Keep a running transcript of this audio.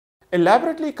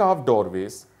Elaborately carved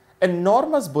doorways,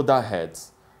 enormous Buddha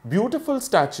heads, beautiful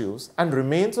statues and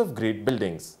remains of great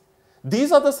buildings.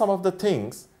 These are some of the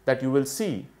things that you will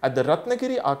see at the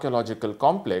Ratnagiri Archeological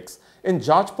Complex in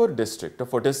Jajpur district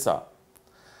of Odisha.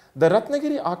 The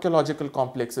Ratnagiri Archeological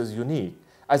Complex is unique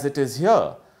as it is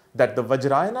here that the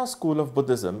Vajrayana school of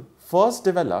Buddhism first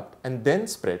developed and then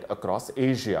spread across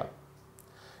Asia.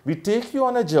 We take you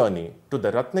on a journey to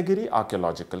the Ratnagiri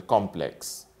Archeological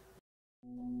Complex.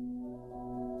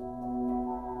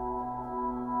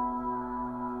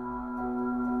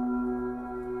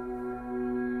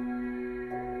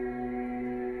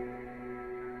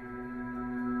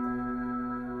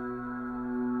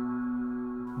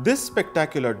 This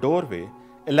spectacular doorway,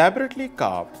 elaborately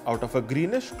carved out of a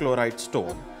greenish chlorite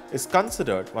stone, is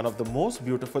considered one of the most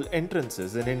beautiful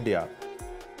entrances in India.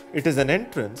 It is an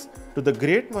entrance to the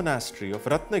great monastery of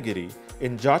Ratnagiri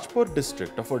in Jajpur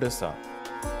district of Odisha.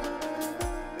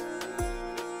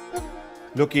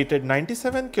 Located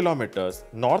 97 kilometers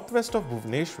northwest of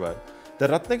Bhubaneswar, the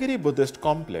Ratnagiri Buddhist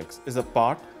complex is a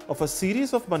part of a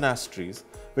series of monasteries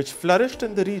which flourished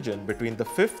in the region between the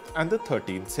 5th and the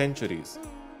 13th centuries.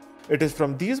 It is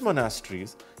from these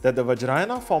monasteries that the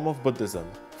Vajrayana form of Buddhism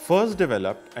first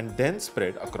developed and then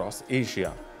spread across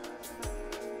Asia.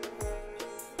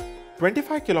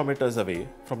 25 kilometers away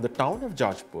from the town of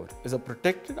Jajpur is a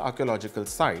protected archaeological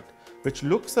site which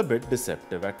looks a bit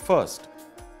deceptive at first.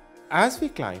 As we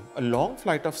climb a long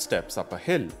flight of steps up a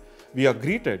hill, we are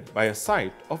greeted by a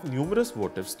sight of numerous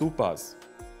votive stupas.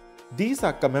 These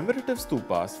are commemorative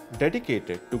stupas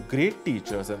dedicated to great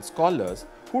teachers and scholars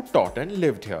who taught and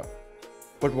lived here.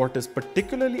 But what is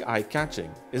particularly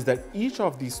eye-catching is that each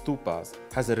of these stupas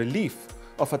has a relief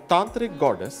of a Tantric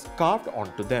goddess carved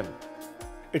onto them.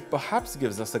 It perhaps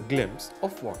gives us a glimpse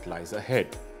of what lies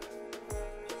ahead.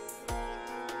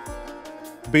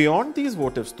 Beyond these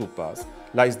votive stupas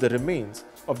lies the remains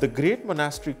of the great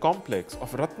monastery complex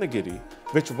of Ratnagiri,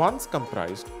 which once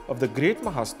comprised of the great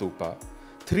Mahastupa,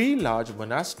 3 large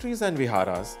monasteries and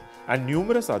viharas, and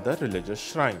numerous other religious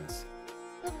shrines.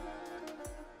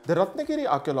 The Ratnagiri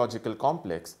Archeological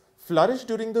Complex flourished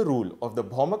during the rule of the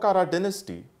Bhaumakara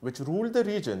dynasty, which ruled the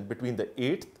region between the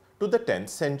 8th to the 10th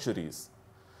centuries.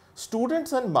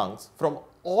 Students and monks from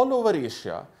all over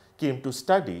Asia came to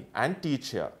study and teach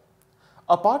here.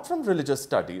 Apart from religious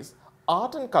studies,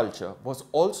 art and culture was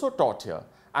also taught here,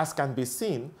 as can be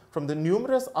seen from the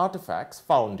numerous artifacts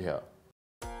found here.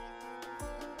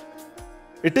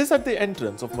 It is at the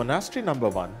entrance of Monastery number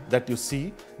 1 that you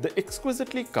see the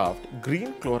exquisitely carved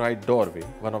green chlorite doorway,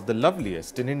 one of the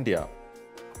loveliest in India.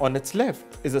 On its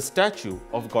left is a statue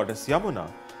of goddess Yamuna,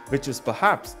 which is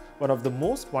perhaps one of the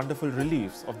most wonderful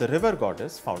reliefs of the river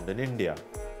goddess found in India.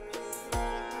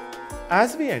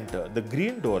 As we enter the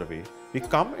green doorway, we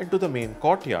come into the main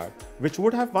courtyard, which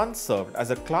would have once served as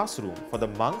a classroom for the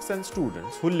monks and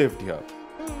students who lived here.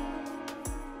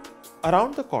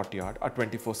 Around the courtyard are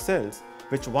 24 cells,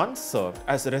 which once served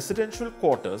as residential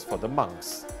quarters for the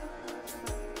monks.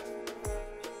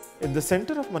 In the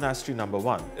center of Monastery number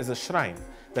 1 is a shrine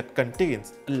that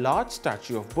contains a large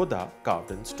statue of Buddha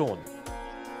carved in stone.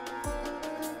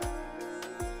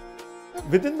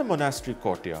 Within the monastery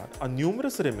courtyard are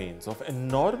numerous remains of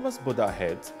enormous Buddha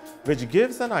heads, which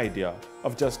gives an idea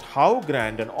of just how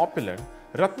grand and opulent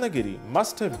Ratnagiri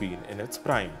must have been in its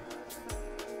prime.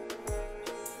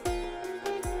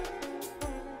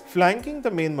 Flanking the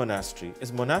main monastery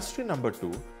is Monastery number 2,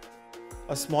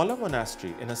 a smaller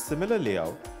monastery in a similar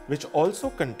layout which also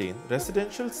contains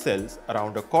residential cells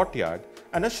around a courtyard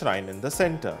and a shrine in the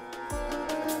center.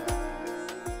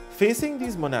 Facing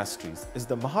these monasteries is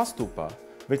the Mahastupa,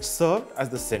 which served as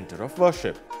the center of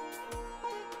worship.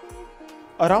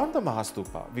 Around the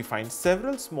Mahastupa, we find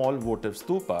several small votive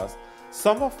stupas,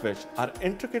 some of which are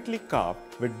intricately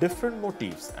carved with different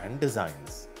motifs and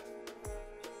designs.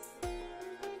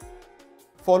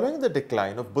 Following the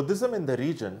decline of Buddhism in the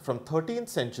region from 13th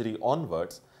century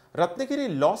onwards,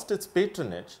 Ratnagiri lost its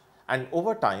patronage and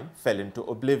over time fell into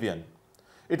oblivion.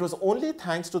 It was only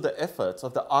thanks to the efforts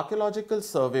of the Archaeological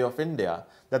Survey of India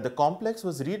that the complex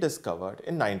was rediscovered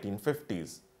in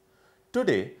 1950s.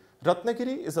 Today,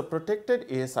 Ratnagiri is a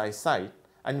protected ASI site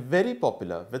and very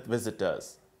popular with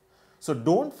visitors. So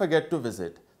don't forget to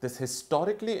visit this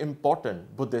historically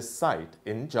important Buddhist site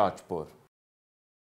in Jajpur.